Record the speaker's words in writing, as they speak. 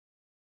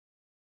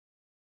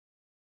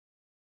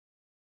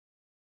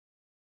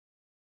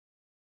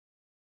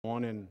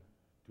Morning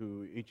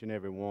to each and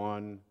every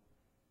one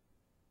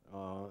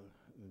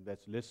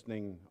that's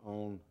listening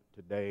on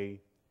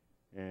today,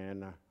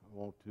 and I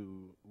want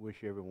to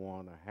wish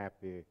everyone a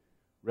happy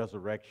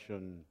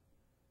Resurrection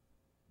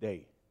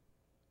Day.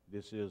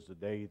 This is the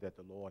day that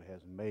the Lord has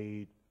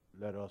made.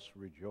 Let us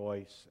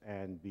rejoice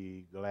and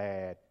be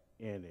glad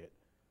in it.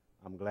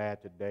 I'm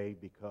glad today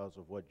because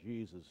of what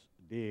Jesus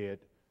did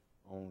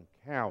on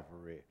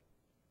Calvary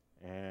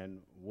and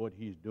what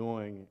he's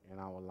doing in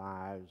our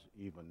lives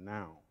even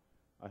now.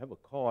 I have a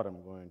card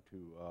I'm going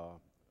to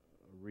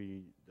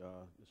read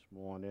this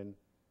morning.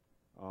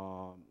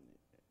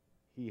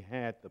 He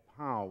had the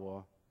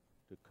power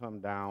to come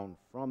down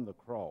from the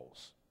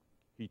cross.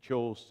 He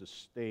chose to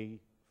stay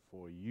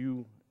for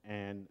you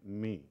and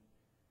me.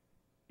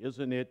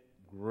 Isn't it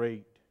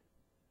great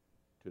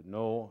to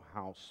know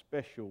how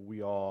special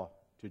we are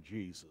to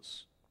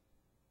Jesus?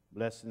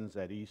 Blessings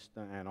at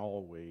Easter and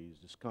always.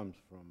 This comes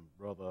from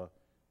Brother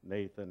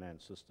Nathan and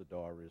Sister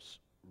Doris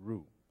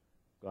Rue.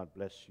 God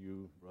bless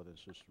you, Brother and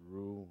Sister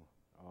Rue,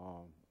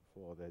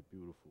 for that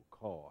beautiful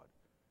card.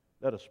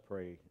 Let us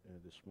pray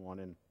this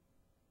morning.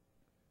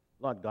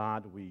 Lord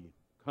God, we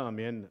come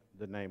in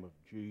the name of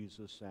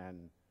Jesus,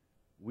 and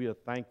we are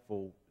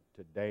thankful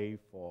today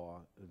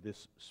for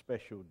this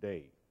special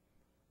day.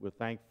 We're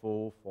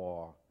thankful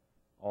for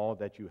all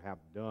that you have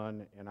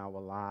done in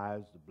our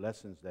lives, the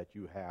blessings that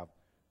you have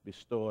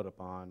bestowed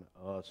upon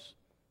us,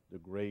 the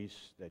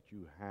grace that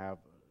you have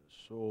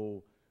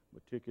so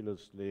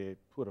meticulously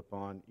put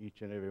upon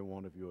each and every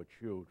one of your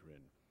children.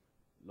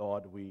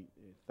 Lord, we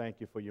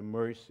thank you for your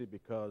mercy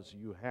because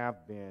you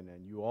have been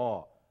and you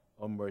are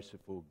a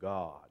merciful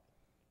God.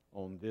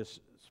 On this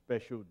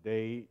special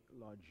day,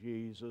 Lord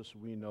Jesus,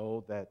 we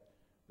know that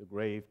the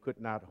grave could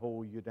not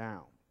hold you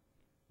down,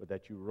 but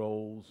that you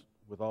rose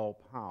with all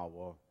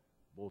power,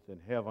 both in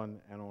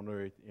heaven and on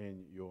earth,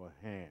 in your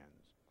hands.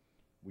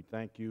 We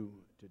thank you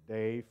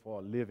today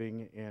for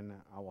living in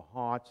our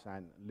hearts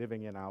and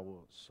living in our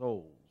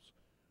souls.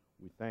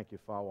 We thank you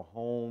for our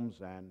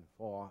homes and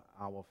for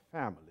our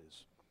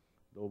families.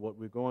 Though what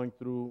we're going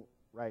through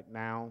right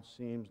now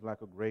seems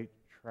like a great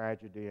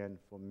tragedy, and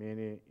for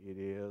many it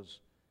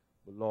is,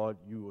 but Lord,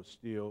 you are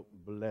still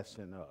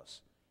blessing us.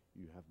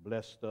 You have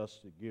blessed us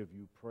to give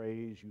you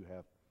praise. You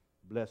have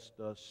blessed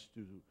us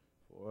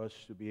for us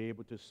to be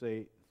able to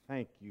say,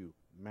 thank you,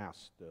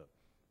 Master,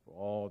 for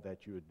all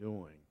that you're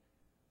doing.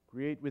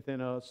 Create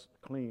within us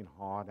a clean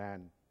heart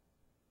and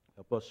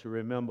help us to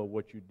remember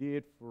what you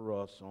did for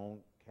us on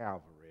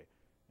Calvary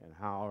and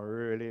how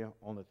early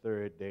on the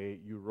third day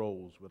you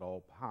rose with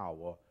all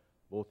power,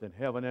 both in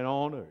heaven and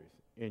on earth,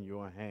 in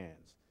your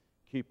hands.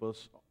 Keep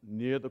us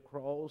near the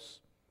cross,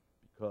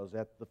 because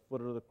at the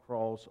foot of the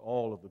cross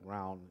all of the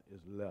ground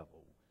is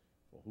level.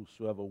 For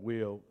whosoever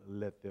will,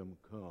 let them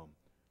come.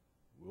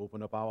 We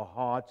open up our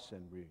hearts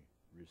and we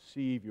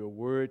receive your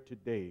word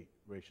today,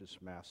 gracious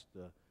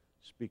Master.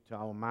 Speak to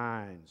our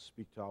minds,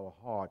 speak to our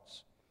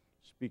hearts,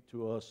 speak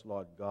to us,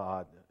 Lord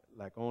God,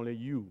 like only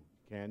you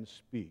can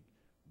speak.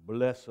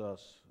 Bless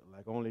us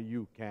like only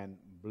you can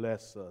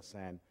bless us,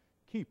 and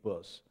keep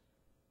us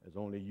as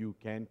only you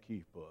can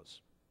keep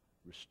us.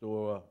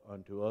 Restore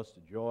unto us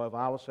the joy of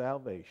our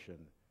salvation.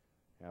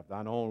 Have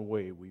thine own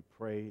way, we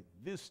pray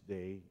this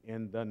day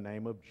in the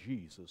name of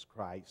Jesus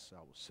Christ,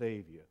 our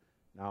Savior,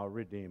 and our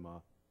Redeemer.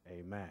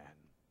 Amen.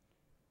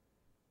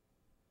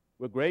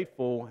 We're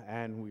grateful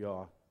and we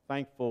are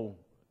thankful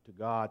to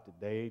God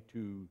today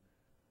to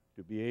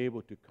be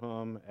able to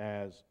come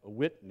as a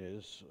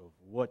witness of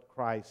what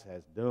Christ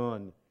has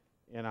done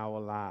in our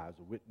lives,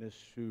 a witness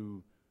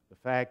to the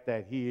fact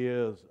that he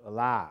is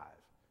alive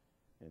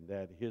and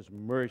that his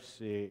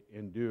mercy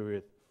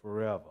endureth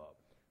forever.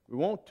 We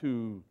want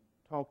to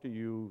talk to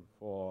you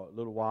for a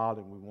little while,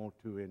 and we want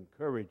to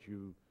encourage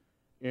you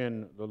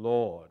in the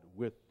Lord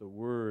with the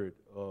Word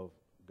of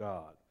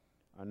God.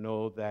 I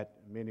know that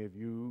many of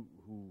you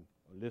who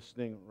are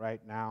listening right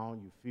now,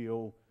 you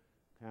feel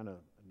kind of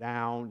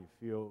down, you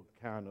feel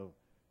kind of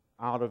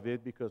out of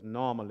it, because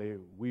normally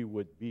we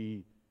would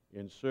be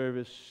in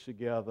service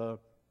together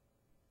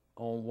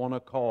on one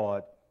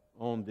accord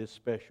on this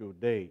special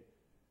day.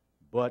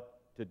 But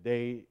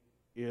today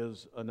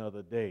is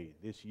another day.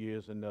 This year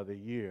is another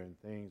year, and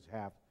things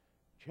have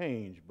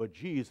changed, but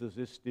Jesus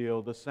is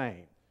still the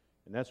same.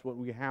 And that's what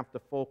we have to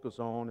focus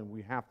on, and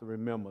we have to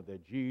remember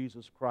that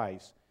Jesus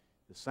Christ,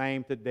 the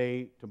same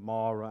today,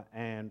 tomorrow,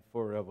 and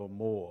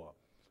forevermore.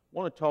 I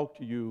want to talk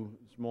to you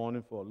this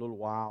morning for a little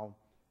while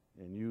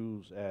and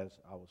use as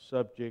our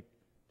subject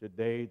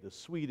today the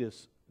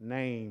sweetest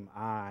name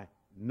I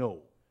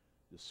know.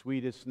 The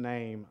sweetest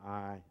name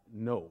I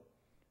know.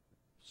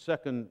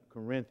 2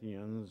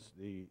 Corinthians,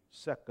 the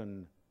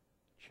second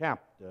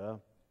chapter,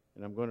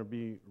 and I'm going to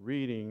be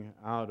reading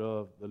out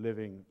of the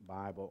Living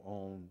Bible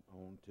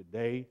on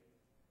today,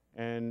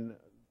 and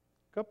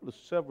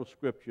several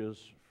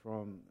scriptures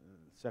from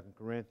 2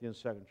 Corinthians,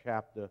 second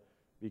chapter,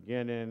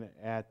 beginning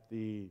at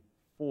the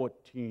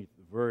 14th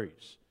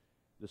verse.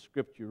 The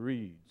scripture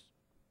reads,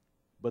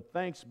 "But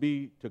thanks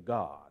be to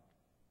God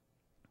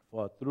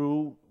For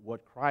through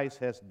what Christ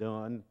has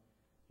done,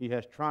 he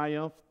has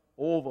triumphed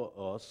over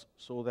us,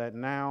 so that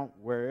now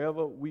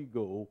wherever we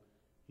go,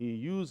 he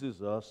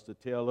uses us to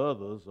tell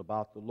others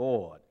about the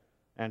Lord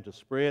and to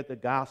spread the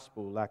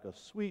gospel like a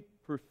sweet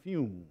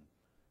perfume.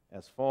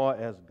 As far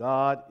as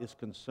God is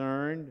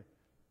concerned,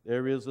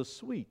 there is a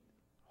sweet,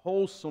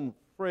 wholesome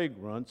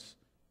fragrance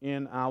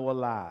in our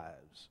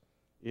lives.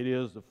 It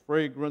is the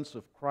fragrance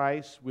of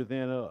Christ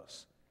within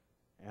us,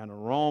 an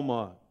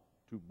aroma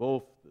to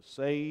both the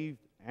saved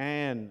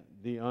and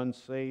the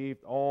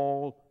unsaved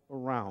all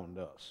around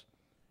us.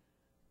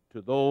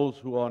 To those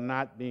who are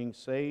not being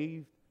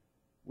saved,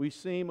 we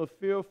seem a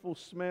fearful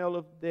smell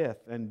of death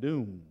and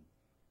doom,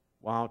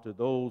 while to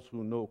those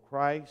who know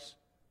Christ,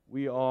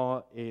 we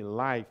are a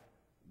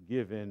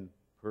life-giving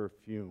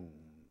perfume.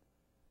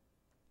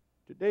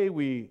 Today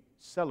we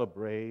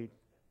celebrate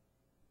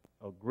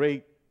a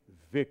great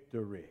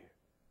victory.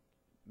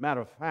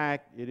 Matter of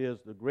fact, it is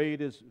the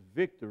greatest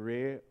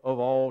victory of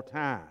all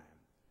time.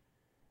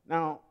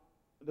 Now,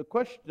 the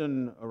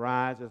question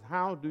arises,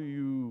 how do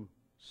you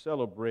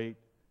celebrate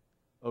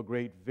a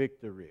great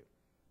victory?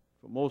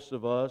 For most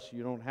of us,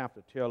 you don't have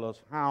to tell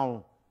us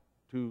how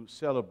to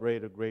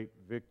celebrate a great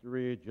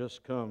victory. It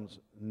just comes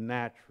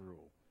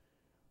natural.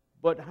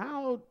 But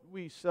how do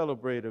we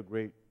celebrate a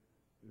great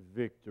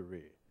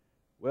victory?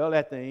 Well,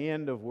 at the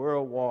end of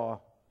World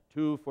War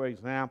II, for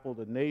example,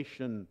 the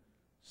nation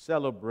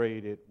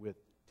celebrated with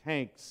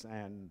tanks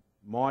and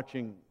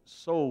marching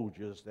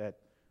soldiers that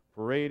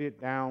paraded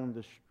down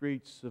the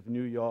streets of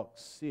New York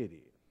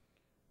City.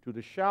 To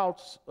the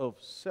shouts of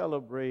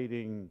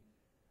celebrating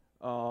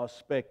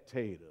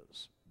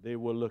spectators, they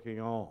were looking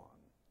on.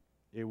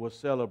 They were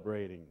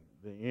celebrating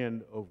the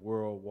end of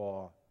World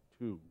War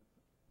II.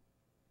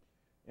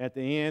 At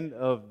the end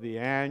of the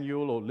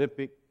annual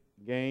Olympic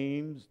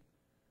Games,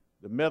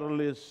 the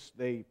medalists,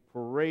 they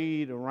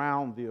parade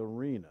around the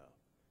arena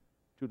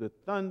to the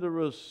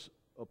thunderous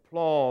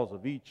applause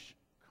of each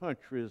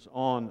country's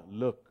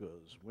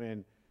onlookers.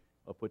 When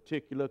a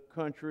particular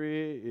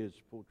country is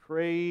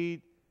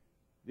portrayed,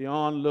 the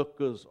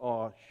onlookers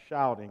are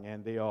shouting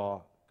and they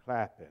are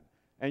clapping.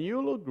 And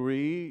you'll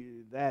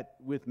agree that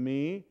with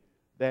me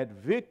that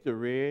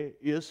victory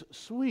is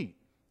sweet.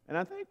 And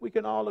I think we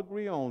can all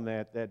agree on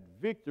that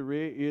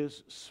victory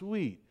is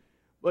sweet.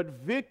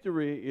 But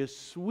victory is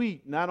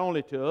sweet not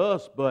only to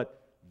us,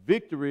 but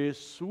victory is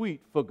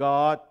sweet for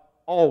God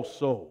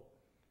also.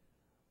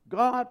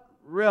 God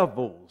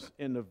revels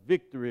in the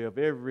victory of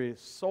every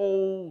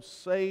soul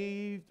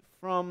saved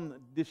from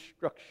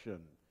destruction.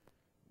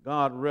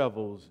 God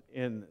revels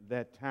in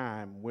that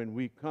time when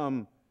we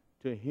come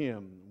to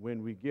Him,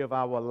 when we give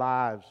our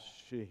lives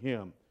to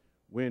Him,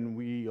 when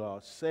we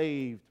are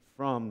saved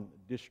from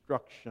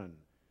destruction.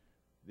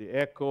 The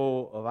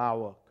echo of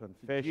our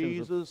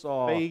confessions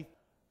of faith,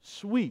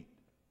 sweet,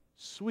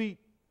 sweet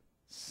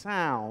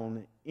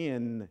sound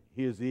in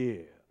His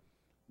ear.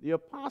 The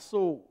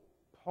Apostle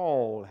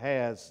Paul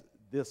has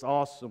this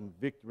awesome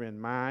victory in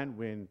mind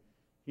when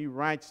he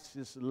writes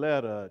this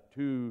letter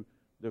to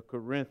the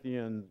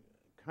Corinthian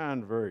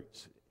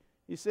converts.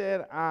 He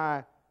said,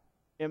 I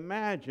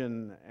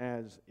imagine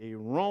as a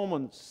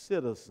Roman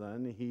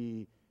citizen,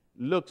 he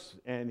looks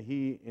and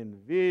he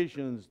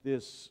envisions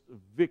this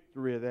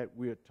victory that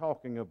we're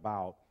talking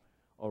about,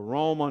 a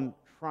Roman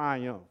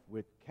triumph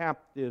with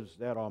captives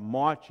that are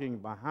marching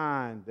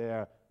behind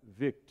their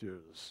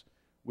victors,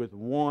 with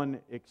one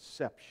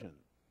exception.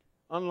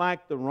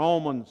 Unlike the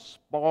Roman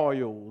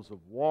spoils of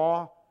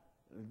war,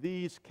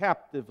 these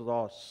captives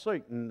are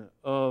certain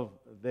of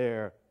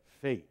their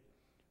fate.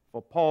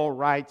 For Paul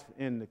writes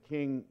in the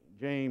King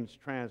James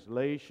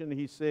translation,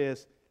 he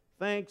says,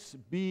 "Thanks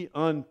be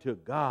unto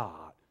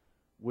God,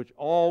 which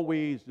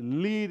always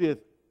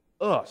leadeth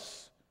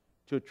us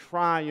to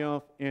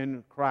triumph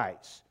in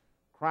Christ."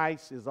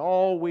 Christ is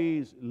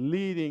always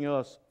leading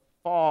us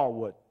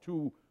forward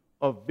to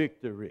a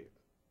victory.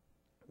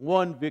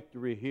 One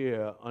victory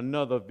here,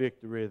 another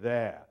victory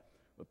there.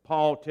 But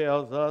Paul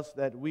tells us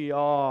that we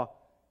are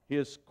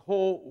his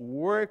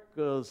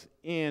co-workers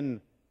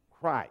in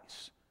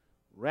Christ.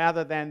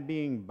 Rather than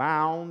being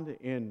bound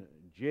in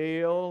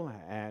jail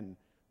and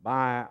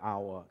by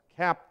our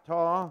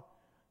captor,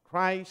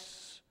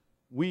 Christ,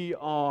 we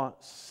are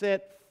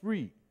set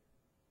free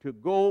to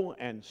go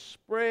and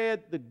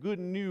spread the good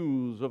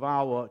news of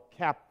our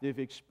captive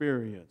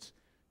experience,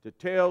 to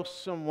tell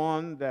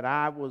someone that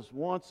I was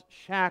once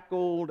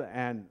shackled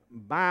and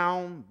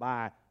bound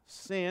by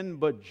sin,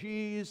 but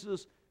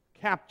Jesus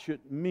captured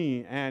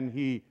me and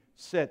He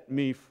set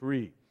me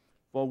free.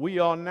 For we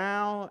are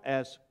now,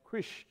 as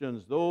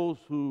Christians, those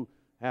who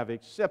have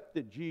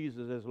accepted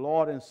Jesus as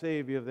Lord and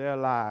Savior of their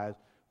lives,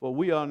 for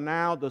we are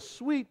now the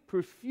sweet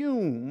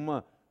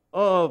perfume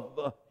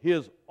of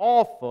His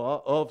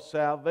offer of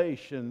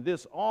salvation.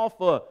 This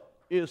offer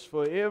is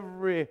for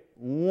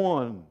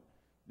everyone.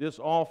 This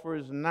offer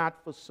is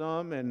not for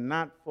some and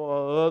not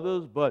for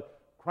others, but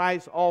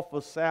Christ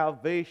offers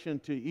salvation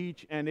to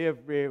each and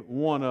every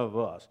one of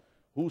us.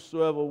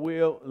 Whosoever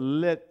will,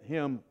 let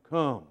him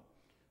come.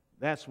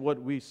 That's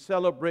what we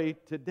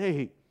celebrate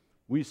today.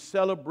 We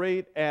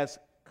celebrate as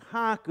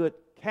conquered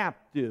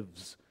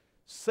captives,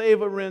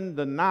 savoring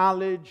the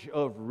knowledge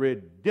of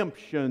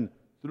redemption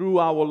through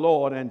our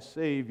Lord and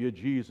Savior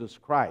Jesus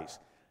Christ,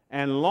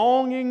 and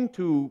longing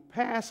to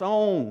pass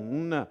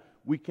on.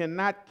 We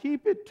cannot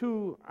keep it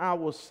to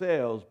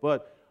ourselves,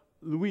 but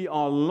we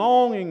are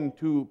longing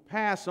to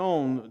pass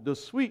on the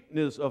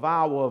sweetness of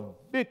our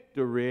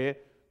victory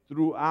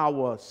through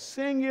our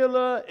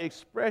singular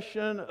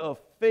expression of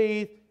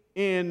faith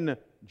in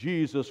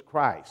Jesus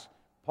Christ.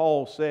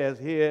 Paul says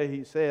here,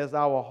 he says,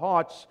 our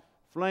heart's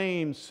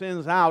flame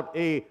sends out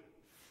a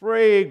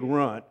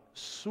fragrant,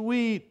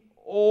 sweet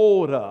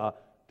odor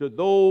to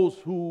those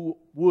who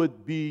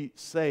would be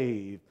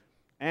saved,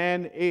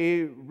 and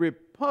a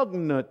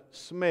repugnant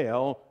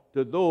smell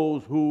to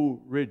those who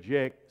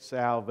reject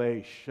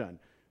salvation.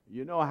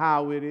 You know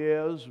how it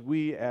is.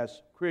 We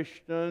as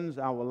Christians,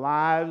 our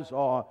lives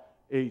are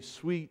a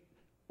sweet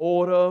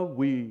odor.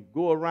 We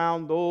go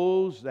around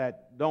those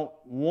that don't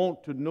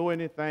want to know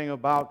anything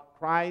about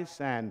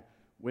Christ, and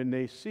when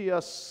they see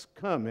us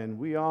coming,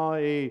 we are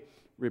a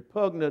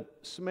repugnant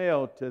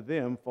smell to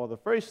them. For the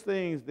first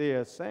things they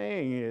are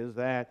saying is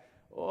that,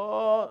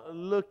 oh,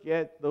 look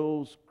at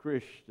those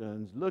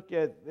Christians. Look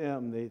at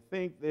them. They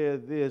think they're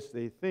this.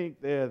 They think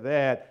they're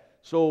that.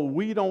 So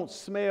we don't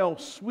smell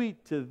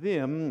sweet to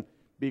them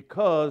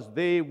because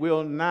they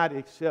will not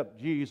accept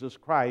Jesus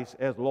Christ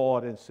as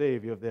Lord and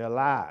Savior of their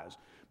lives.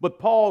 But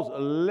Paul's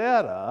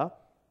letter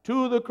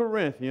to the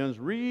Corinthians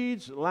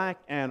reads like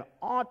an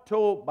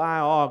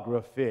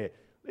autobiography.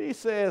 He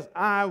says,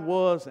 I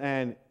was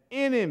an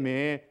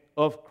enemy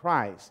of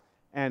Christ,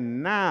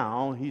 and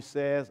now he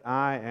says,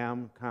 I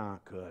am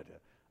conquered.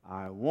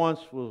 I once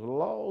was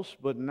lost,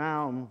 but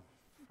now I'm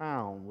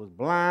found, was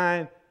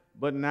blind,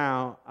 but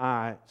now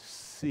I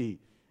see.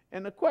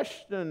 And the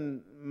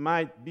question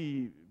might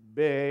be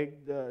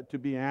begged to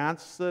be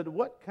answered,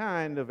 what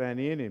kind of an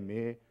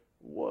enemy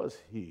was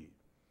he?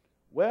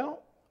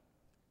 Well,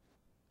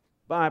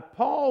 by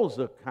Paul's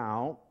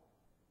account,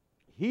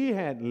 he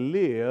had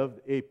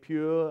lived a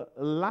pure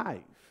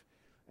life.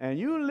 And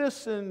you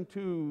listen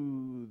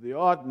to the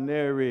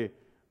ordinary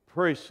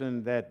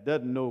person that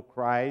doesn't know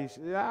Christ,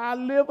 I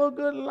live a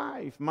good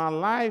life. My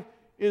life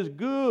is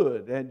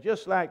good. And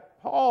just like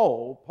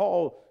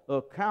Paul's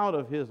account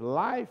of his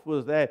life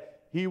was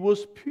that he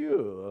was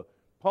pure.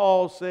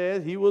 Paul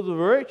says he was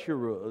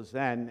virtuous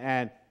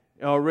and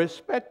a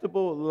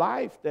respectable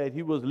life that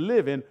he was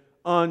living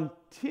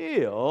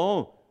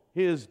until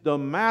his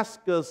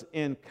Damascus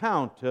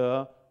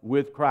encounter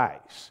with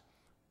Christ.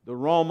 The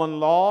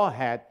Roman law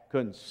had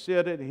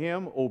considered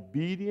him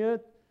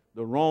obedient.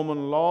 The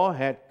Roman law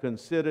had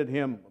considered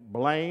him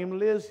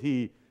blameless.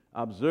 He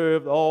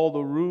observed all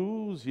the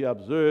rules. He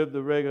observed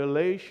the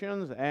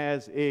regulations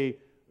as a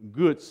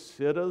good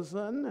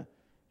citizen.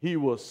 He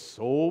was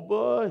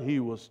sober.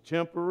 He was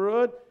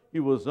temperate. He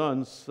was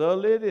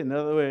unsullied. In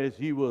other words,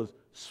 he was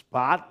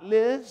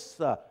spotless.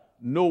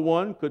 No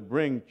one could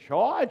bring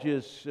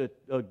charges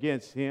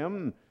against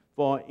him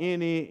for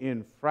any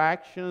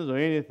infractions or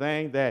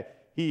anything that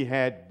he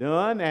had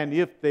done. And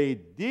if they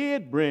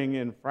did bring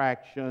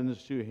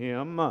infractions to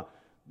him,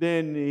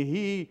 then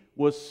he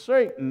was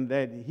certain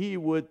that he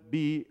would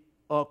be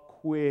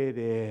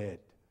acquitted.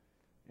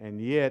 And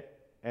yet,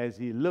 as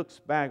he looks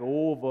back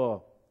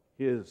over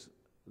his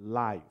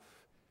life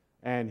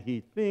and he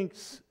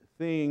thinks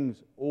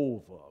things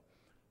over,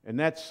 and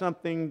that's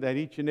something that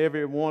each and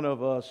every one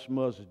of us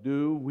must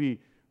do. We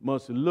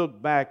must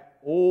look back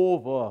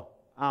over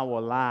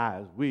our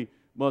lives. We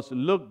must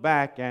look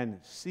back and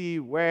see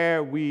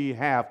where we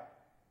have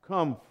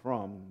come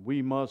from.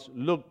 We must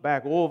look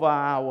back over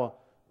our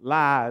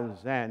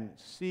lives and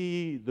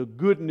see the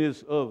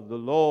goodness of the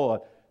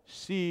Lord,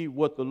 see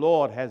what the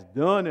Lord has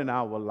done in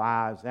our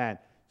lives, and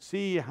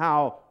see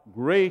how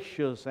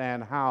gracious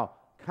and how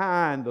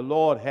kind the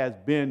Lord has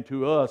been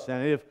to us.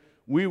 And if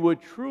we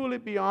would truly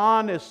be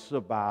honest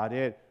about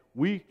it,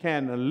 we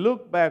can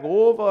look back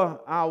over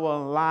our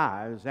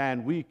lives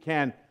and we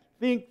can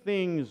think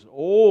things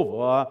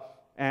over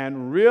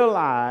and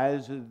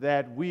realize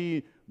that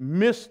we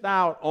missed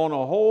out on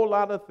a whole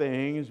lot of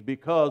things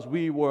because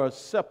we were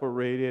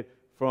separated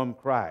from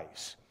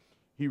Christ.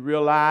 He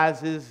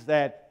realizes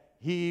that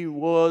he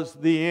was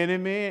the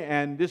enemy,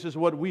 and this is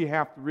what we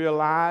have to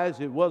realize.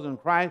 It wasn't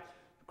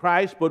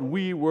Christ, but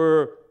we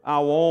were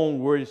our own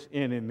worst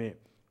enemy.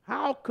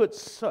 How could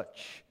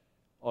such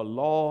a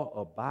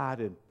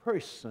law-abiding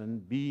person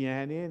be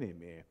an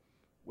enemy?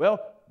 Well,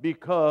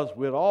 because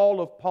with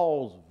all of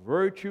Paul's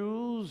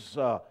virtues,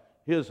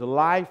 his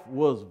life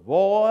was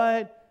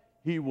void.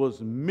 He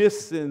was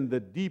missing the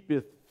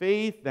deepest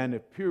faith and the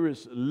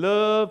purest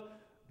love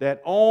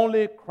that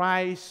only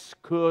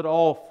Christ could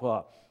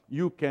offer.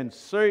 You can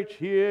search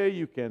here,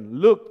 you can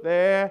look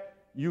there,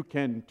 you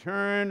can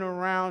turn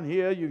around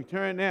here, you can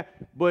turn there,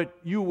 but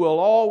you will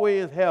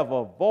always have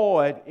a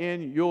void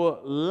in your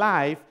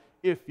life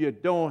if you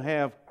don't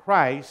have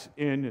Christ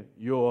in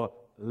your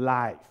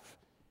life.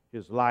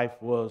 His life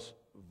was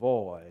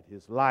void.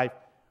 His life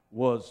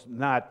was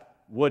not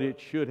what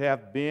it should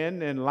have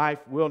been, and life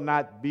will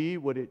not be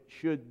what it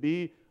should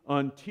be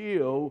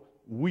until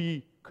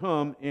we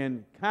come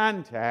in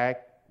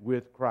contact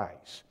with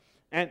Christ.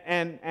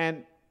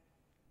 And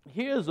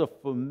here's a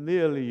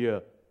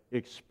familiar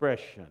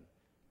expression.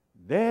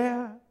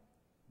 There,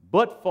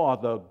 but for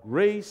the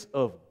grace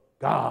of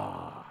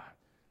God.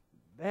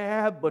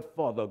 There, but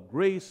for the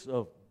grace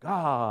of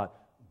God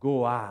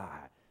go I.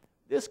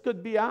 This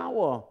could be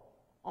our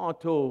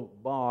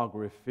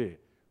autobiography.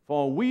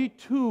 For we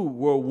too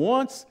were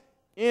once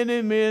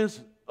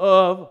enemies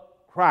of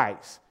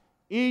Christ.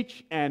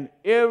 Each and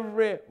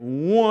every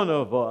one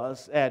of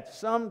us at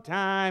some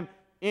time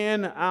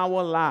in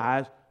our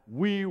lives,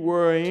 we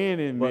were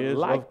enemies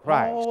of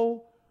Christ.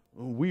 Paul,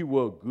 we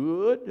were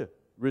good,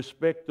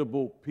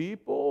 respectable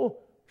people,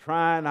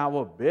 trying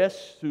our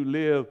best to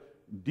live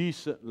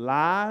decent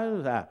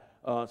lives.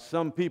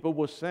 Some people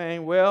were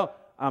saying, well,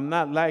 I'm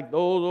not like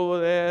those over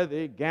there.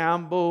 They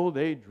gamble,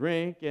 they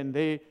drink, and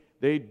they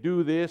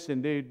do this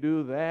and they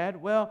do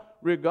that. Well,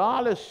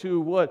 regardless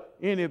to what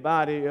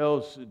anybody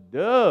else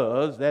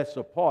does that's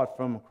apart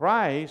from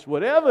Christ,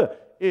 whatever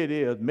it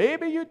is,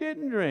 maybe you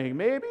didn't drink,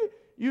 maybe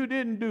you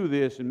didn't do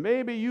this, and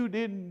maybe you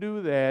didn't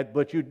do that,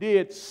 but you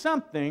did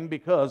something,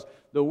 because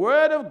the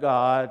Word of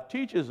God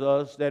teaches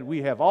us that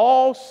we have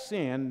all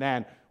sinned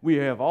and we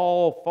have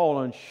all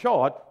fallen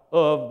short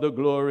of the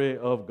glory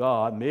of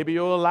God. Maybe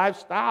your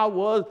lifestyle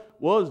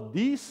was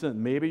decent.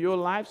 Maybe your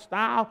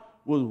lifestyle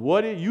was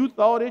what you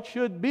thought it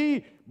should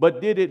be,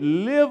 but did it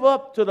live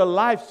up to the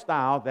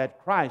lifestyle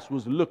that Christ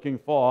was looking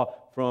for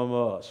from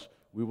us?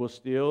 We were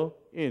still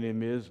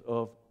enemies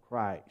of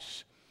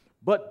Christ.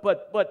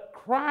 But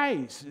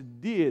Christ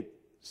did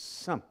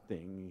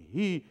something.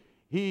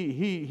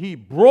 He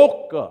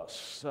broke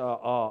us.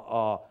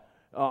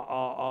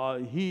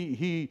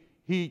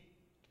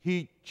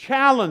 He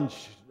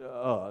challenged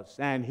us,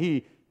 and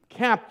he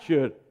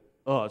captured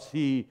us.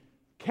 He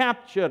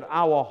captured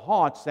our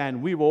hearts,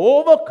 and we were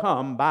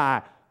overcome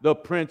by the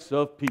Prince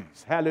of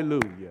Peace.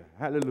 Hallelujah.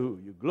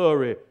 Hallelujah.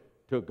 Glory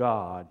to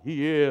God.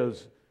 He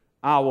is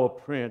our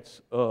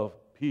Prince of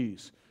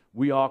Peace.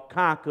 We are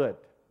conquered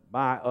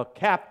by a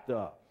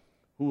captor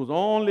whose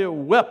only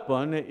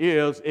weapon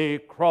is a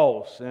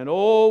cross. And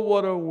oh,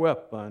 what a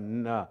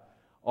weapon.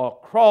 A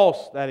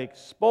cross that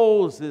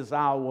exposes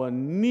our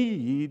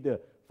need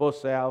for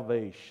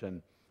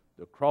salvation.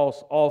 The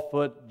cross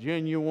offered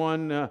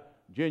genuine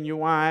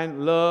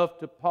love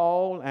to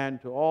Paul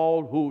and to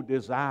all who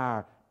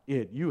desire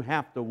it. You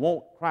have to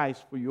want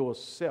Christ for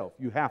yourself.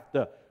 You have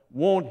to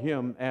want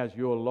him as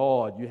your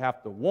Lord. You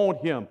have to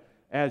want him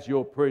as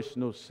your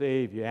personal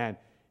Savior. And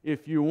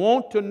if you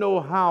want to know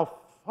how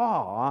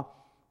far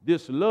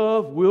this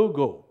love will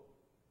go,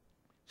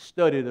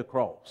 study the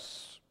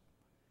cross.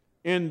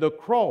 In the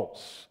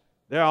cross,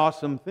 there are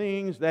some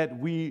things that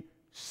we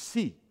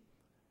see.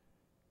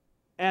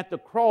 At the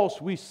cross,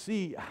 we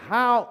see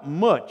how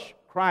much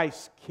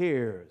Christ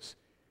cares.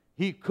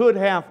 He could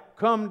have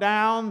come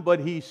down, but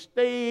he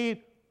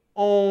stayed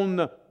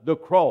on the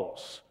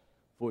cross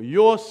for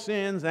your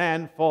sins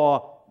and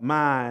for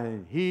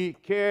mine. He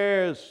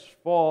cares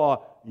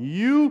for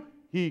you.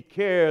 He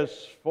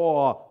cares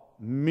for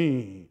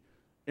me.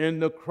 In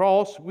the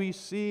cross, we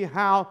see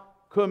how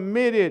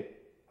committed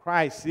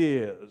Christ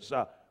is.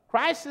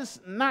 Christ is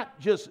not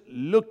just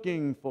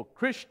looking for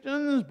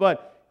Christians,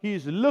 but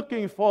he's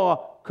looking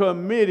for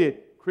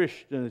committed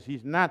Christians.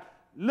 He's not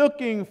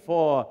looking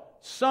for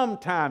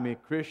sometime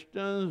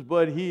Christians,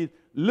 but he's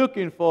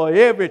looking for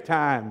every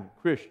time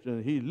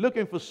Christians. He's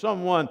looking for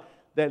someone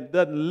that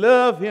doesn't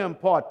love him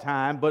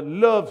part-time, but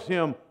loves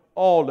him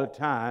all the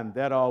time,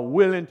 that are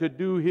willing to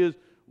do his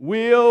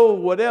will.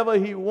 Whatever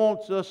he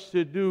wants us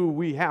to do,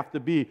 we have to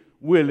be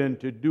willing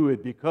to do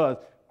it, because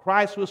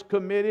Christ was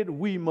committed,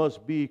 we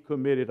must be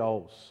committed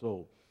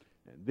also.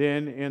 And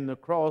then in the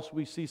cross,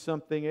 we see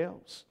something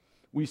else.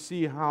 We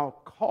see how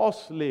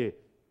costly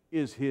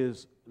is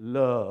his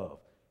love.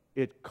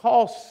 It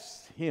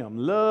costs him.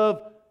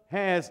 Love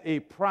has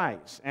a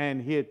price,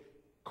 and it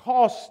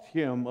cost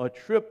him a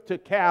trip to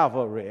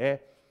Calvary.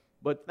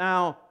 But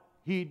now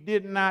he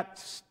did not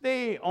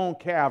stay on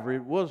Calvary.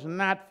 It was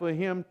not for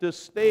him to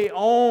stay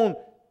on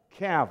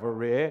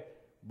Calvary,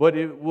 but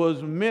it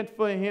was meant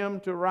for him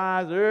to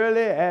rise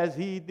early as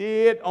he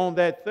did on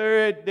that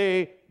third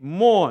day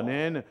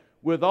morning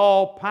with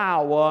all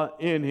power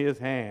in his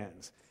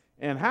hands.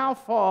 And how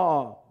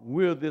far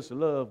will this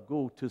love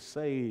go to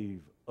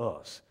save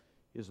us?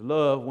 His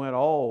love went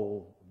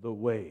all the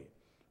way.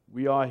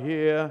 We are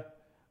here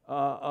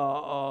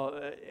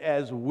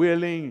as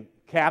willing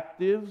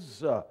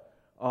captives,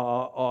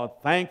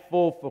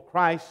 thankful for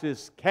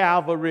Christ's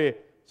Calvary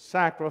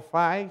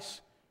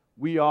sacrifice.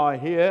 We are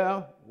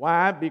here.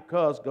 Why?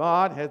 Because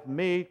God has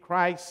made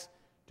Christ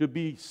to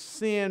be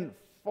sin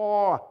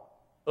for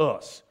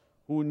us,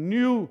 who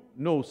knew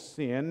no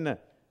sin,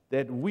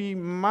 that we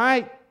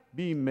might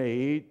be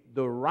made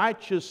the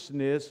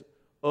righteousness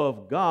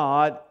of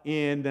God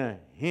in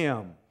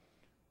him.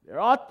 There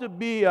ought to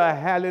be a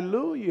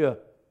hallelujah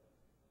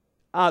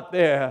out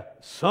there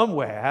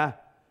somewhere.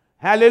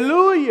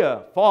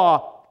 Hallelujah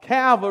for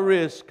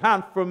Calvary's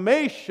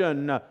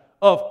confirmation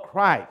of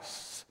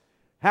Christ.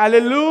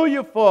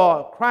 Hallelujah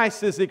for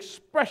Christ's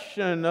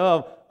expression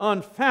of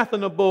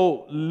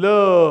unfathomable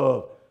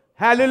love.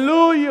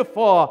 Hallelujah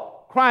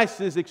for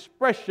Christ's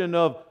expression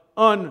of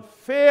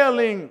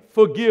unfailing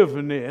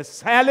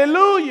forgiveness.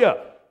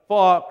 Hallelujah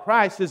for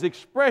Christ's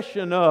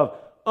expression of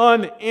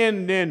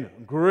unending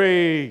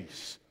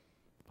grace.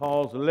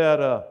 Paul's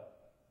letter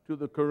to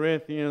the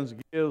Corinthians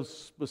gives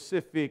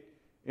specific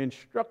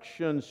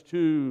instructions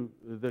to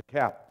the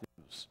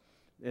captives.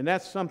 And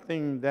that's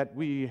something that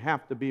we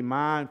have to be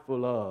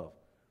mindful of.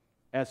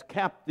 As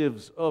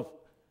captives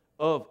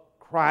of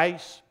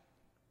Christ,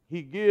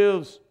 he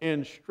gives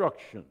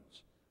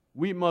instructions.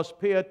 We must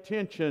pay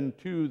attention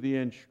to the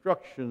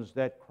instructions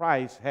that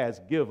Christ has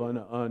given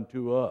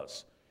unto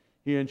us.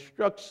 He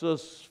instructs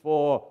us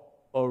for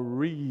a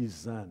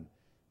reason.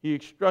 He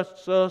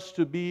instructs us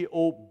to be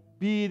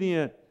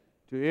obedient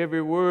to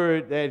every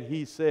word that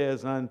he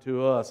says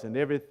unto us and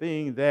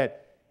everything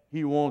that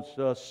he wants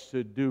us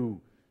to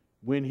do.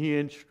 When he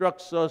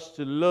instructs us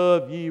to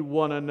love ye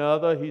one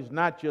another, he's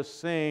not just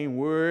saying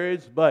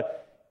words,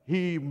 but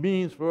he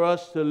means for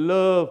us to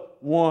love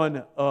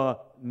one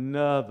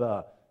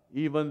another.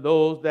 Even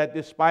those that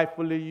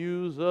despitefully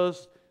use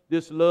us,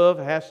 this love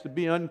has to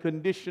be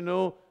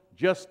unconditional,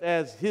 just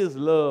as his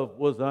love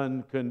was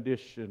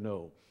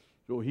unconditional.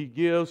 So he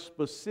gives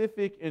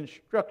specific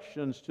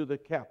instructions to the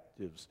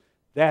captives.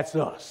 That's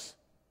us.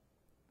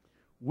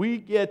 We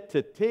get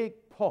to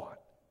take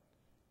part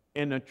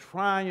in the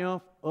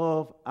triumph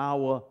of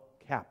our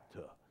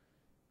captor.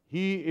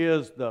 He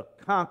is the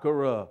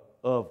conqueror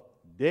of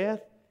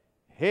death,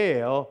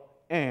 hell,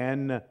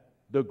 and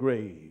the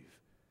grave.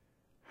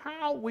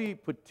 How we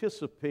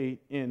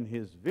participate in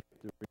his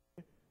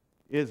victory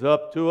is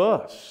up to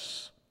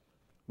us.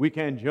 We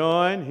can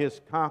join his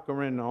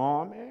conquering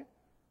army,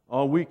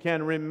 or we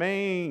can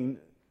remain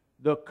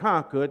the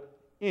conquered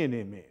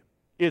enemy.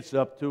 It's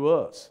up to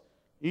us.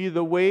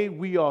 Either way,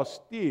 we are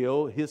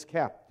still his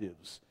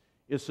captives.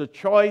 It's a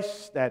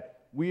choice that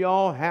we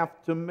all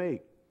have to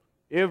make.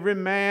 Every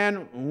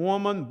man,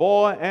 woman,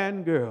 boy,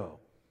 and girl.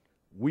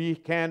 We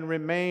can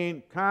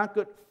remain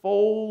conquered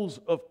foes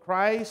of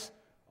Christ,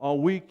 or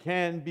we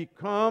can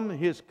become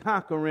his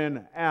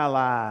conquering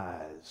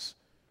allies.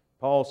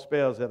 Paul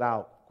spells it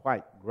out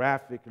quite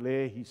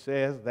graphically. He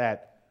says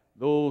that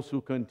those who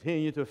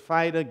continue to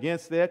fight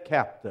against their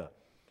captor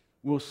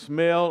will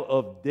smell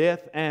of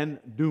death and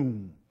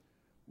doom,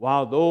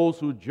 while those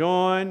who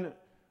join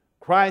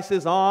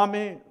Christ's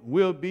army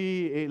will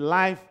be a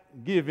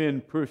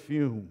life-giving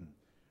perfume.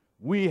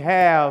 We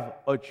have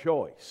a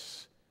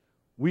choice.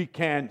 We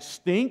can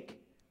stink,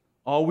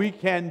 or we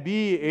can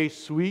be a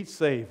sweet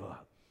savor.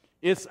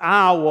 It's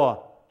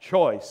our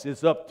choice.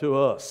 It's up to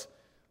us.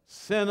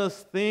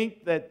 Sinners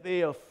think that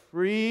they are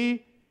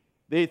free.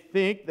 They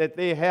think that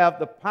they have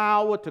the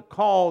power to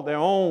call their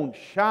own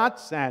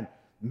shots and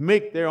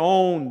make their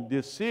own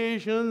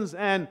decisions,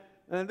 and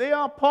they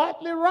are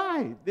partly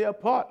right. They are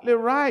partly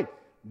right.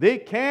 They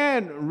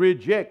can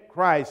reject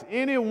Christ.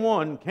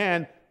 Anyone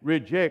can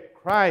reject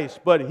Christ,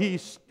 but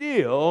he's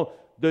still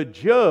the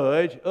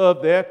judge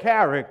of their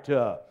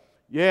character.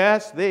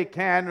 Yes, they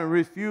can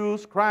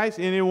refuse Christ.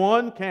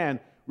 Anyone can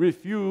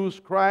refuse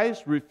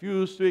Christ,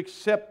 refuse to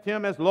accept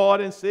him as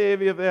Lord and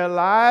Savior of their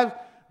lives.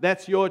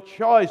 That's your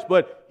choice,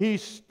 but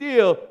he's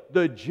still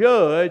the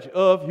judge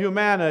of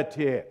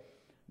humanity.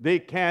 They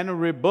can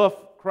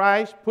rebuff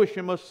Christ, push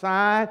him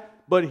aside,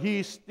 but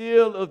he's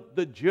still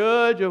the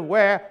judge of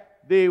where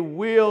they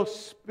will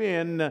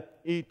spend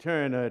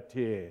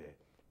eternity.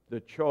 The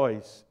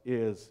choice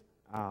is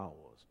ours.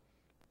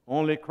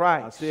 Only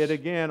Christ, I say it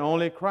again,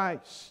 only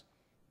Christ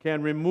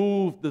can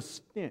remove the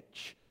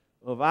stench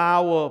of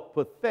our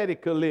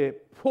pathetically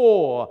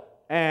poor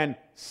and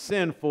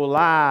sinful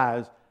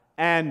lives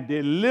and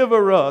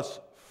deliver us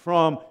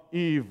from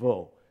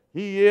evil.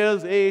 He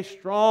is a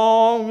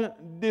strong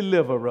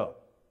deliverer.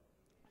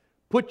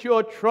 Put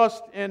your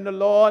trust in the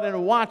Lord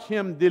and watch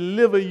him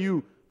deliver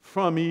you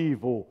from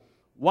evil.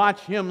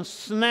 Watch him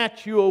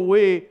snatch you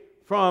away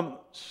from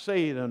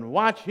Satan.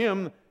 Watch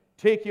him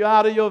take you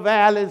out of your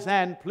valleys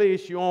and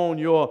place you on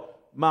your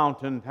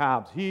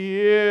mountaintops. He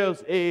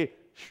is a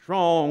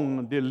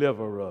strong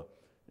deliverer.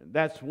 And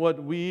that's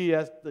what we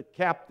as the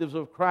captives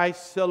of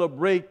Christ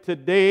celebrate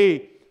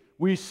today.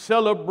 We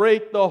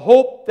celebrate the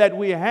hope that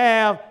we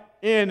have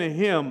in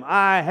him.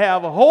 I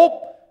have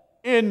hope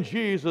in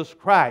Jesus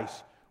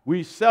Christ.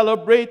 We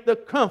celebrate the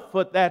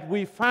comfort that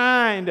we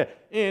find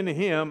in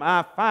him.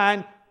 I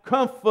find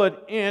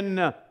comfort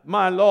in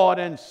my Lord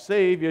and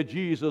Savior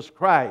Jesus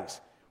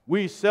Christ.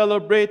 We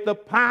celebrate the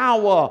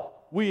power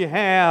we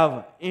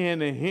have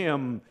in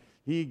him.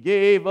 He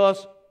gave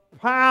us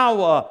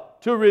power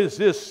to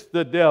resist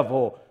the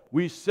devil.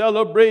 We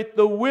celebrate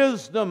the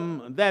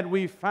wisdom that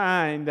we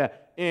find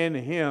in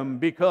him,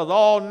 because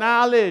all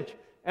knowledge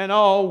and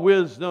all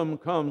wisdom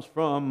comes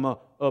from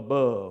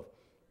above.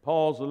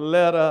 Paul's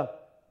letter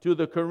to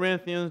the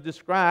Corinthians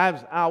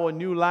describes our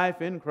new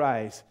life in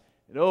Christ.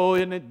 And oh,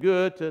 isn't it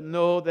good to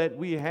know that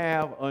we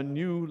have a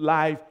new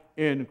life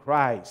in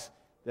Christ,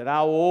 that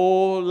our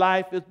old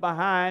life is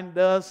behind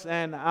us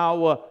and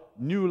our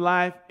new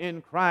life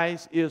in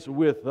Christ is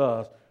with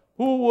us.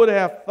 Who would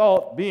have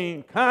thought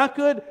being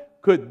conquered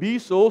could be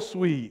so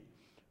sweet?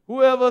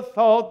 Whoever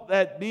thought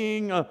that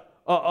being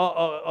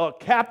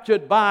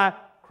captured by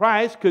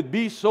Christ could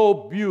be so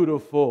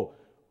beautiful?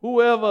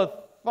 Whoever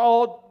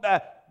thought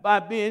that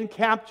by being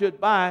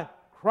captured by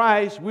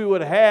Christ we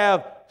would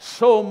have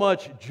so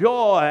much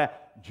joy,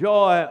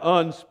 joy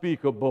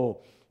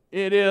unspeakable?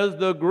 It is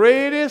the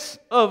greatest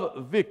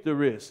of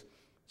victories.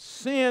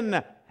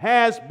 Sin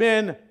has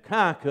been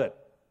conquered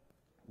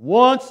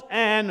once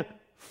and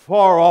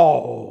for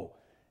all.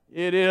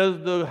 It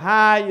is the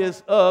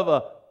highest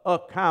of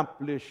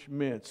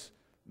accomplishments.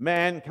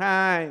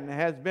 Mankind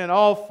has been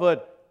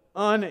offered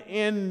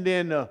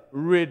unending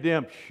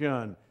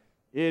redemption.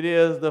 It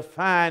is the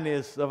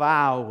finest of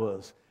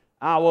hours.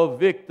 Our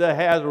victor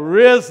has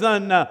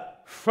risen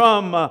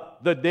from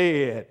the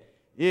dead.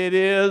 It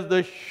is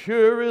the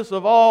surest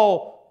of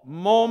all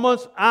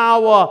moments.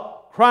 Our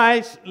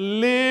Christ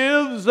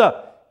lives.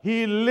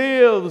 He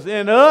lives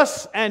in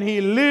us and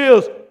He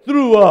lives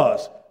through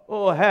us.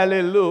 Oh,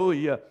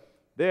 hallelujah.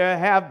 There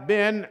have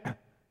been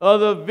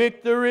other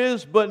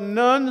victories, but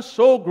none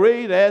so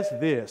great as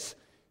this.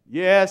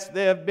 Yes,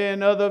 there have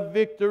been other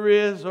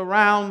victories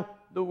around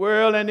the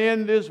world and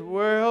in this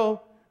world,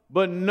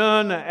 but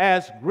none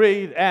as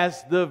great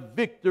as the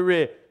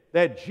victory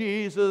that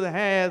Jesus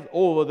has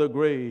over the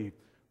grave.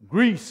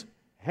 Greece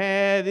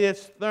had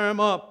its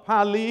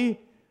Thermopylae,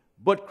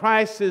 but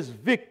Christ's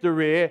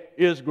victory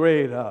is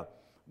greater.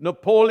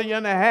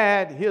 Napoleon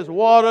had his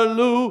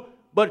Waterloo,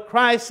 but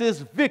Christ's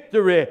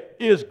victory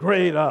is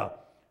greater.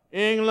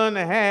 England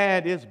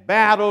had its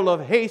Battle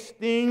of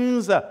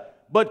Hastings,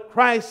 but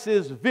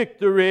Christ's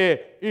victory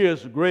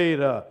is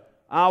greater.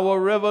 Our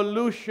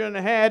revolution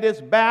had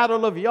its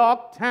Battle of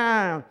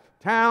Yorktown,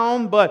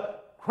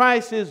 but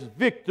Christ's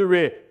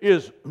victory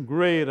is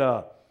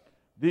greater.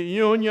 The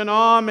Union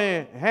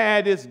Army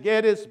had its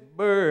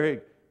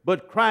Gettysburg,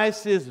 but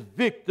Christ's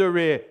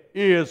victory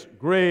is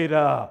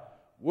greater.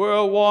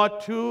 World War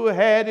II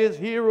had its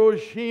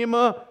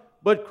Hiroshima,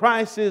 but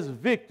Christ's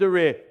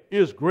victory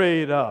is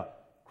greater.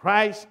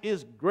 Christ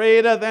is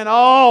greater than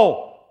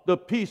all the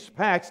peace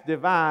pacts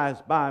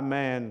devised by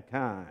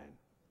mankind.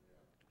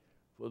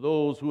 For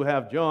those who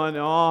have joined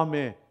the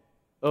army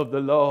of the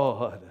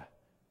Lord,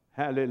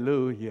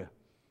 hallelujah,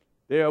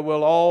 there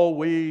will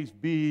always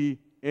be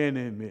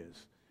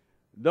enemies.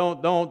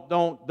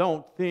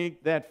 Don't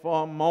think that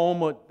for a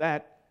moment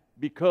that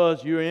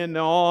because you're in the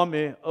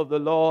army of the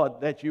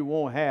Lord that you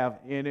won't have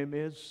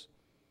enemies.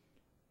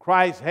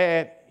 Christ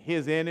had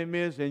His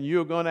enemies, and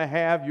you're going to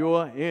have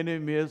your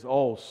enemies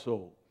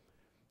also.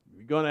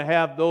 You're going to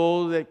have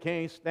those that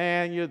can't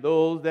stand you,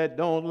 those that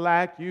don't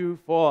like you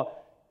for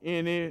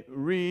any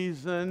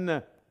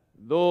reason,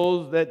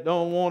 those that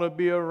don't want to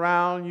be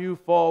around you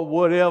for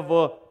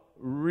whatever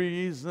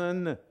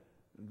reason,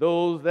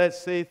 those that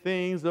say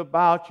things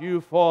about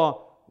you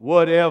for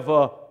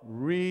whatever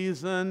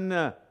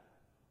reason.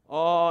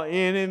 Our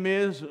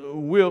enemies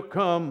will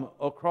come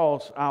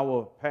across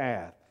our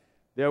path.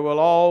 There will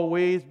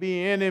always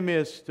be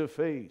enemies to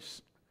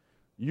face.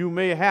 You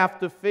may have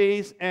to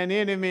face an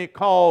enemy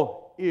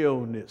called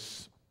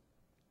illness.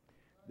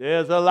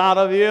 There's a lot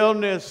of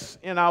illness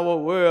in our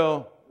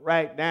world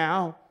right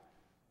now.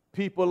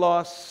 People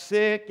are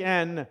sick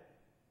and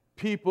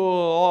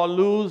people are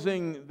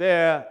losing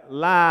their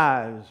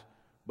lives.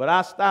 But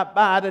I stopped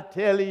by to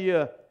tell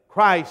you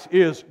Christ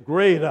is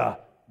greater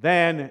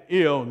than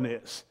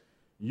illness.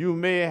 You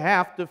may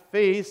have to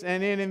face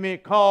an enemy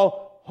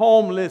called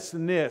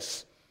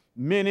homelessness.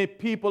 Many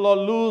people are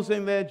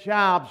losing their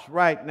jobs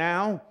right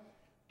now,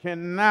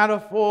 cannot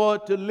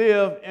afford to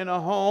live in a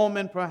home,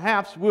 and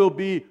perhaps will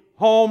be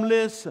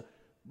homeless.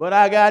 But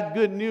I got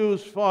good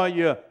news for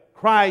you.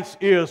 Christ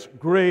is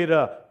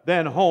greater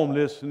than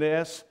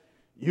homelessness.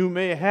 You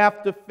may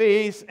have to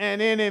face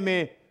an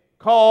enemy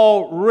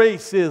called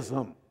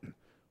racism.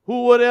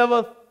 Who would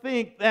ever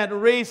think that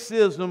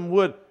racism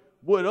would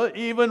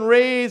even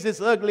raise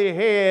its ugly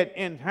head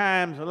in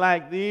times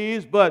like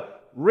these? But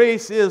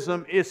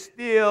racism is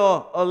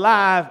still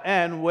alive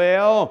and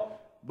well.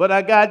 But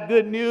I got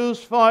good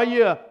news for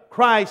you.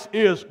 Christ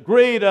is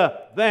greater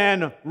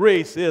than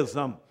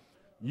racism.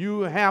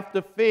 You may have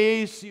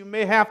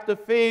to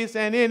face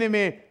an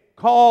enemy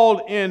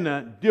called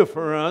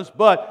indifference,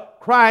 but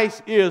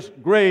Christ is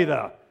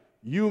greater.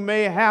 You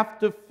may have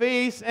to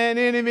face an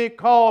enemy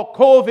called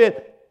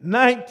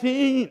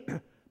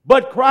COVID-19,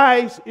 but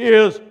Christ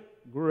is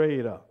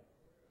greater.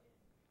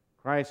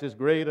 Christ is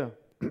greater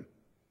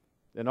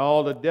than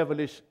all the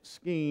devilish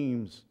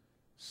schemes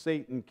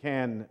Satan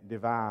can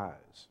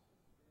devise.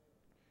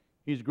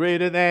 He's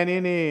greater than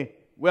any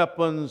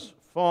weapons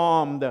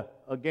formed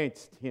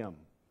against him.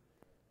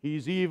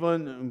 He's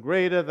even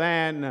greater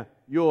than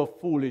your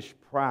foolish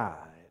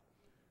pride.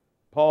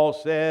 Paul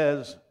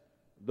says,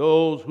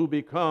 those who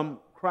become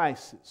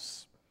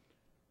Christ's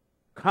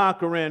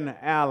conquering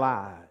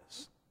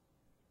allies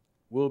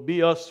will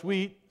be a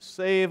sweet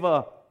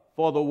savor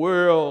for the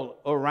world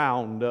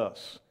around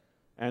us.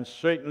 And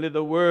certainly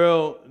the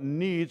world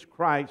needs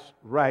Christ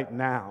right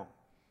now.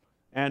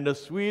 And the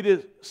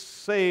sweetest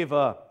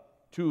savor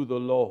to the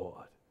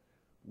Lord.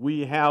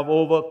 We have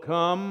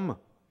overcome.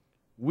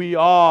 We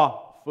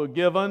are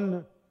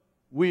forgiven.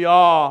 We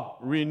are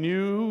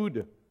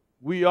renewed.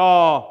 We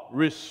are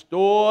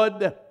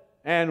restored.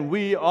 And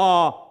we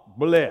are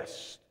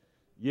blessed.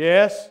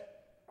 Yes,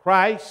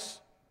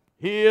 Christ,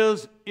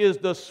 His is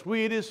the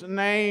sweetest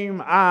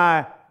name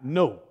I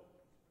know.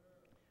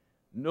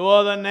 No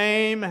other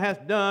name has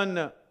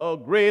done a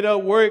greater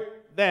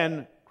work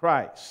than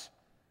Christ.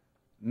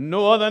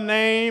 No other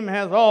name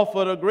has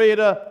offered a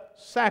greater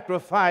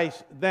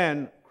sacrifice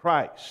than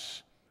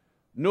Christ.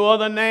 No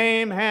other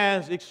name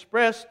has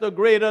expressed a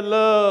greater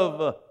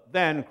love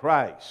than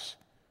Christ.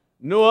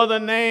 No other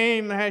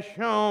name has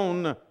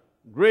shown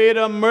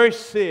greater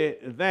mercy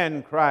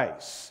than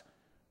Christ.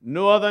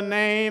 No other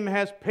name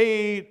has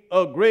paid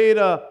a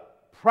greater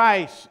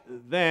price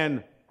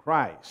than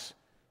Christ.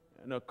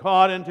 And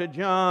according to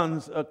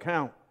John's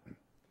account,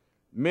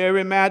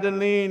 Mary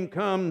Magdalene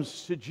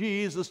comes to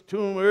Jesus'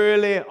 tomb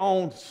early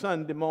on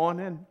Sunday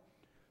morning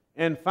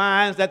and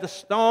finds that the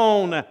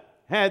stone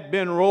had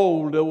been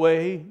rolled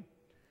away.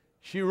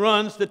 She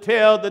runs to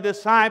tell the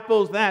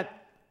disciples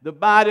that the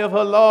body of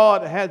her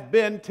Lord has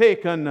been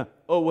taken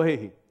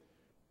away.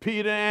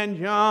 Peter and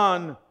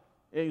John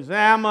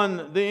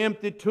examine the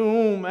empty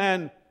tomb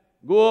and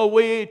go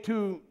away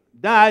to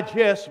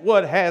digest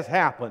what has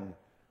happened.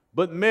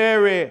 But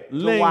Mary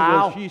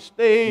lingers. She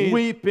stays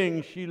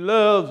weeping. She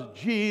loves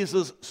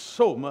Jesus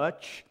so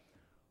much.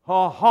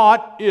 Her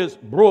heart is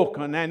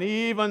broken, and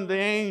even the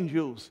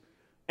angels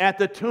at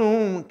the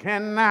tomb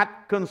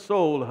cannot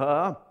console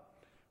her.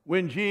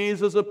 When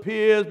Jesus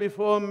appears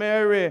before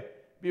Mary,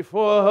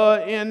 before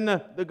her in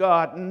the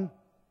garden,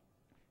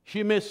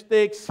 she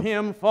mistakes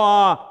him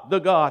for the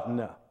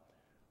gardener.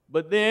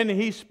 But then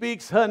he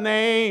speaks her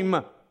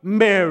name,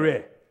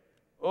 Mary.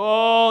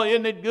 Oh,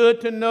 isn't it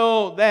good to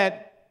know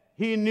that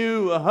he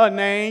knew her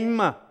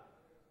name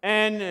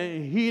and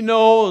he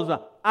knows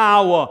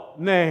our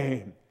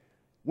name.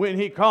 When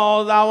he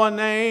calls our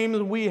names,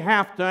 we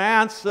have to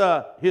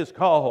answer his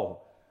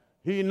call.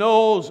 He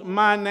knows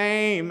my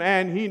name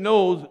and he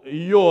knows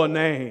your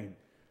name.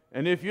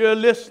 And if you're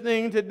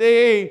listening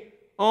today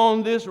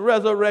on this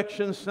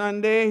Resurrection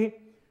Sunday,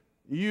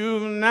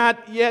 you've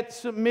not yet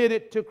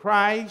submitted to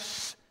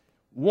Christ,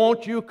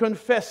 won't you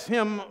confess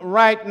him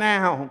right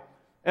now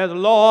as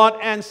Lord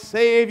and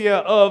Savior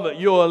of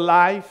your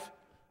life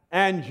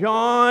and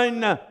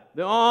join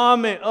the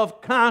army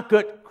of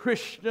conquered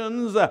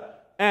Christians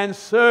and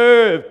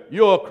serve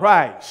your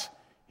Christ?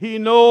 He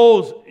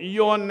knows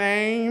your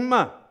name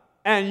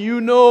and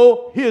you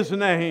know his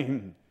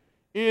name.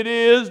 It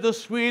is the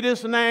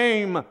sweetest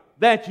name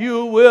that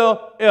you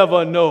will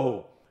ever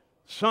know.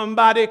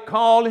 Somebody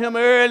called him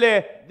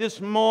early this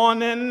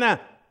morning.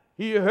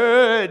 He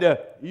heard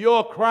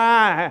your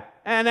cry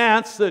and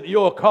answered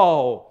your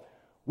call.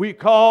 We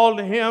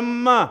called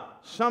him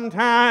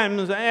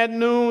sometimes at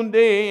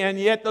noonday, and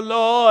yet the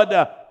Lord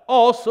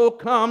also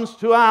comes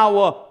to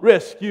our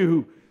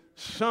rescue.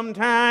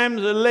 Sometimes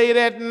late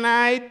at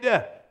night,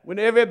 when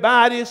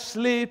everybody's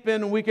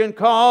sleeping, we can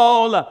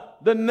call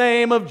the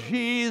name of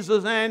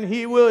Jesus, and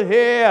he will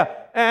hear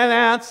and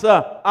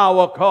answer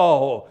our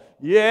call.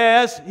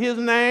 Yes, his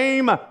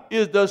name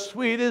is the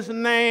sweetest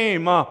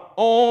name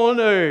on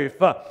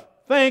earth.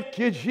 Thank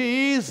you,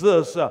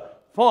 Jesus,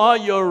 for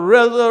your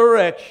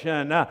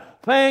resurrection.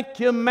 Thank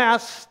you,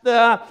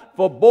 Master,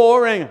 for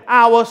bearing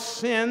our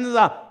sins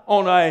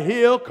on a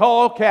hill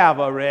called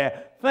Calvary.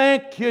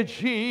 Thank you,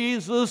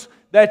 Jesus,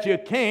 that you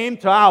came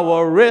to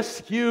our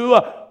rescue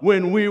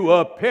when we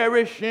were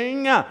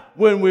perishing,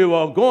 when we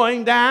were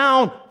going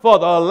down for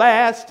the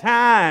last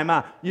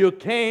time. You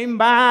came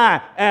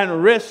by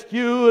and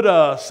rescued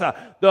us.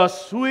 The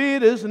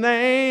sweetest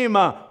name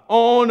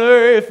on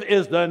earth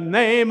is the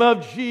name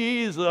of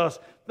Jesus.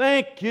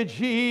 Thank you,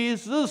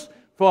 Jesus,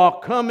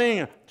 for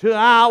coming to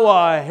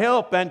our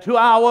help and to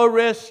our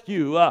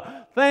rescue.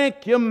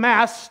 Thank you,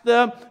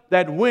 Master,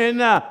 that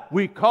when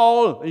we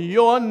call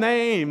your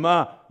name,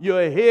 you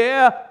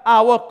hear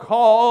our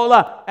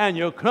call and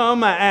you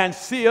come and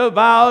see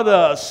about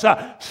us.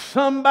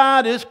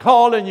 Somebody's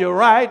calling you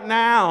right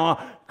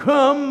now.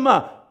 Come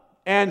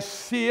and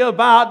see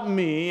about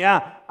me.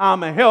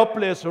 I'm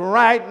helpless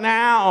right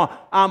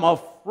now. I'm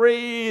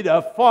afraid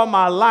for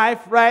my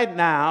life right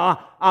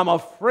now. I'm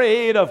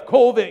afraid of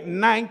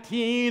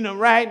COVID-19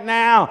 right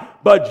now.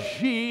 But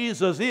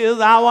Jesus is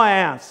our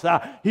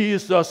answer.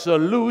 He's the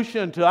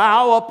solution to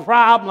our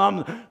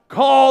problems.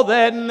 Call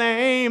that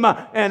name,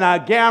 and I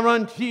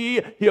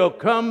guarantee he'll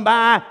come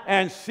by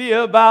and see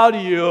about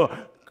you.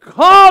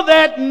 Call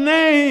that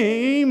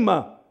name,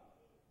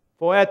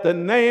 for at the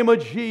name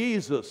of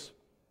Jesus,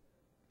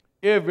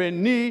 every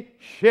knee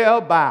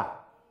shall bow,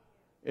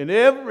 and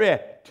every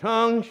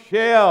tongue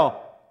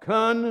shall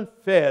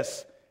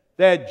confess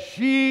that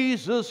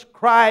Jesus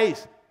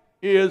Christ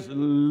is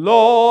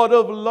Lord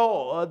of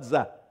lords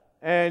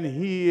and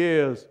he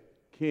is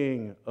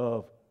King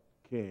of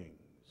kings.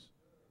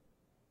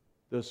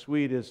 The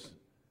sweetest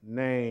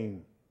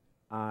name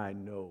I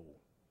know.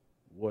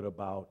 What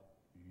about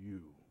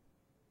you?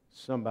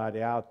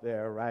 Somebody out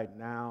there right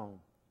now,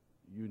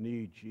 you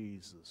need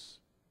Jesus.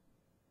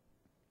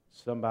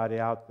 Somebody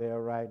out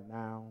there right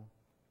now,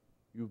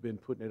 you've been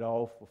putting it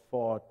off for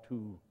far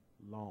too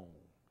long.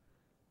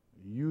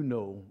 You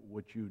know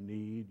what you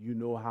need. You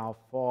know how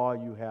far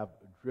you have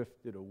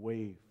drifted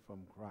away from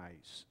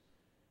Christ.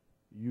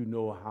 You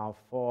know how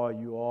far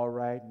you are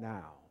right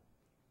now.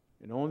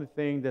 And the only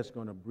thing that's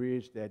going to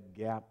bridge that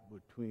gap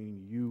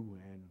between you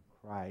and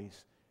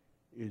Christ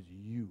is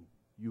you.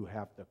 You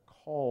have to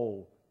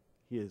call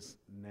his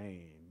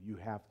name. You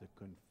have to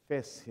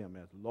confess him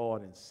as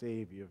Lord and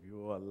Savior of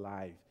your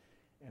life.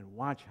 And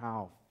watch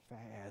how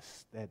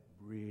fast that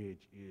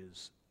bridge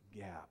is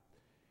gapped.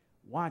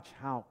 Watch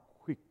how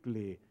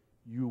quickly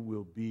you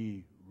will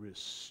be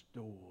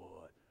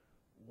restored.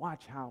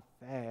 Watch how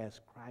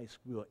fast Christ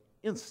will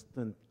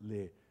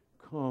instantly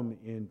come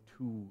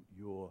into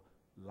your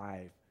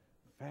life,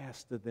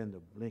 faster than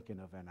the blinking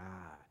of an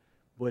eye.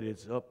 But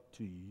it's up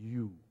to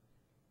you.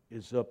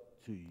 It's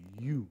up to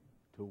you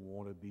to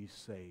want to be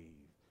saved.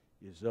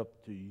 It's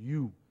up to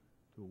you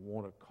to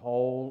want to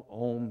call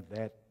on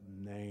that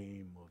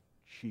name of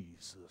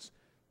Jesus.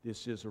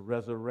 This is a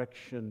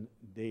resurrection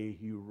day.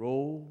 He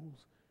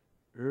rose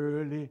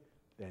early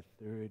that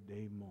third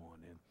day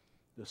morning.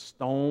 The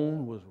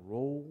stone was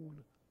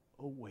rolled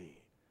away.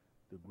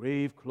 The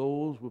grave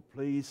clothes were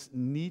placed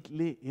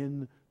neatly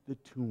in the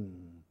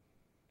tomb.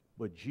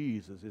 But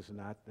Jesus is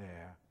not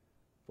there,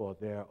 for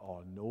there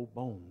are no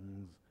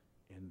bones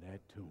in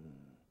that tomb.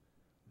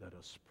 Let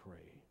us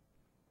pray.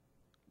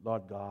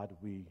 Lord God,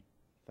 we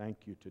thank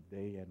you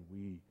today, and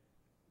we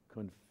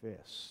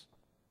confess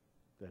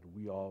that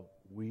we are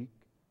weak,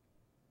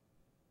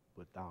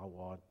 but thou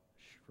art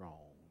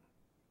strong.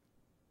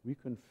 We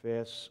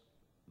confess,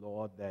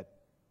 Lord, that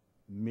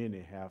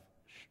many have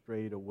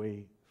strayed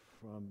away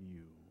from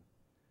you.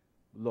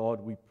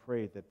 Lord, we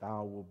pray that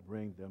thou will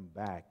bring them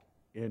back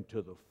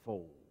into the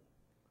fold.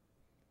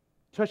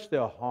 Touch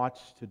their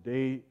hearts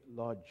today,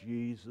 Lord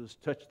Jesus.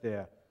 Touch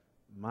their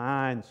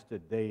minds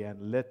today,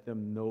 and let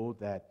them know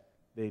that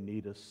they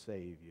need a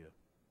Savior.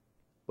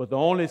 But the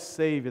only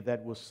Savior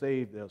that will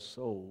save their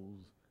souls,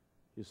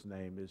 his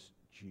name is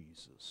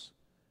Jesus.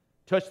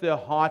 Touch their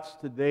hearts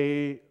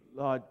today,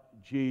 Lord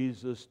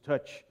Jesus.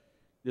 Touch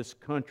this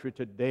country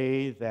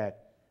today,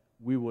 that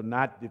we will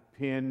not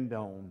depend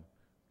on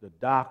the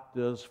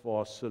doctors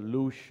for a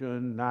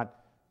solution, not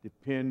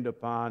depend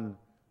upon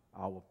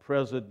our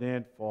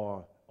president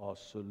for a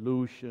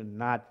solution,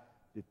 not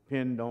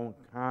depend on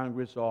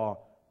Congress or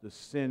the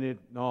Senate,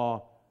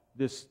 nor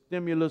the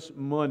stimulus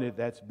money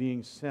that's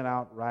being sent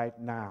out right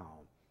now.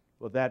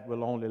 For that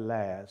will only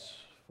last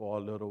for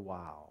a little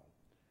while.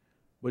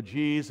 But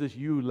Jesus,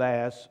 you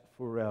last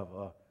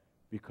forever,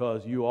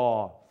 because you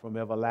are from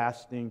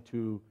everlasting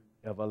to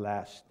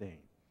everlasting.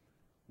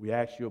 We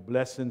ask your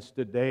blessings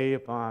today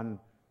upon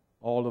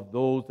all of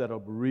those that are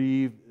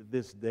bereaved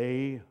this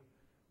day.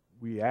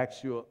 We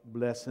ask your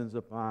blessings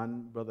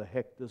upon Brother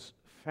Hector's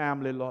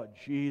family, Lord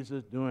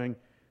Jesus, during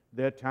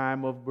their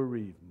time of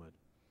bereavement.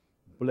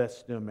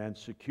 Bless them and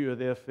secure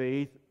their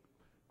faith,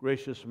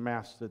 gracious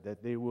Master,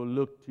 that they will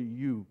look to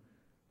you,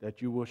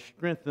 that you will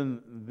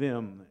strengthen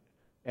them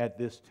at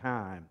this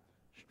time.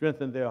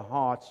 Strengthen their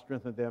hearts,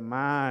 strengthen their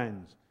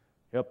minds.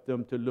 Help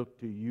them to look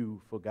to you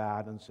for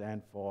guidance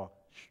and for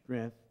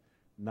strength,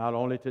 not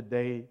only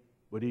today,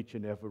 but each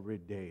and every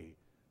day.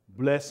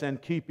 Bless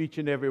and keep each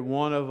and every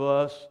one of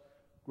us,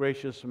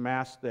 gracious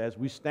Master, as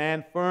we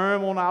stand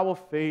firm on our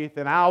faith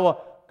and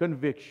our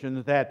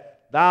conviction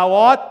that thou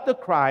art the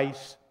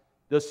Christ,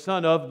 the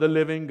Son of the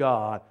living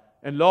God.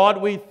 And Lord,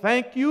 we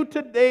thank you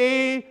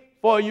today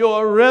for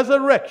your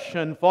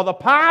resurrection, for the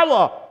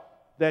power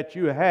that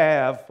you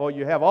have, for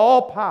you have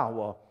all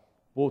power,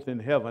 both in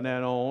heaven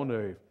and on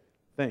earth.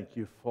 Thank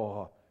you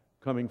for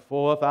coming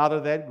forth out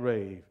of that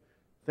grave.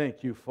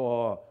 Thank you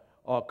for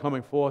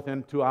coming forth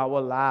into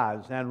our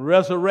lives and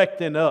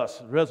resurrecting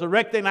us,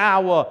 resurrecting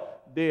our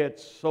dead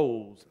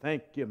souls.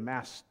 Thank you,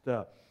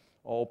 Master.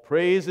 All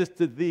praises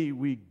to thee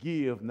we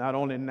give, not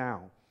only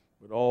now,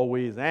 but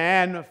always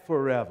and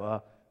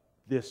forever.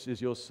 This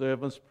is your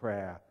servant's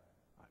prayer.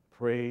 I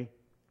pray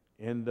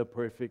in the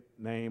perfect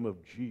name of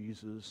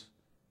Jesus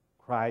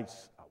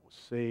Christ, our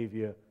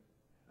Savior,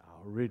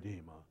 our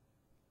Redeemer.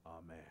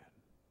 Amen.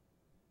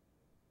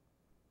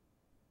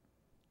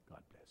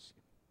 God bless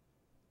you.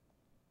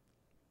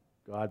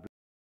 God bless you.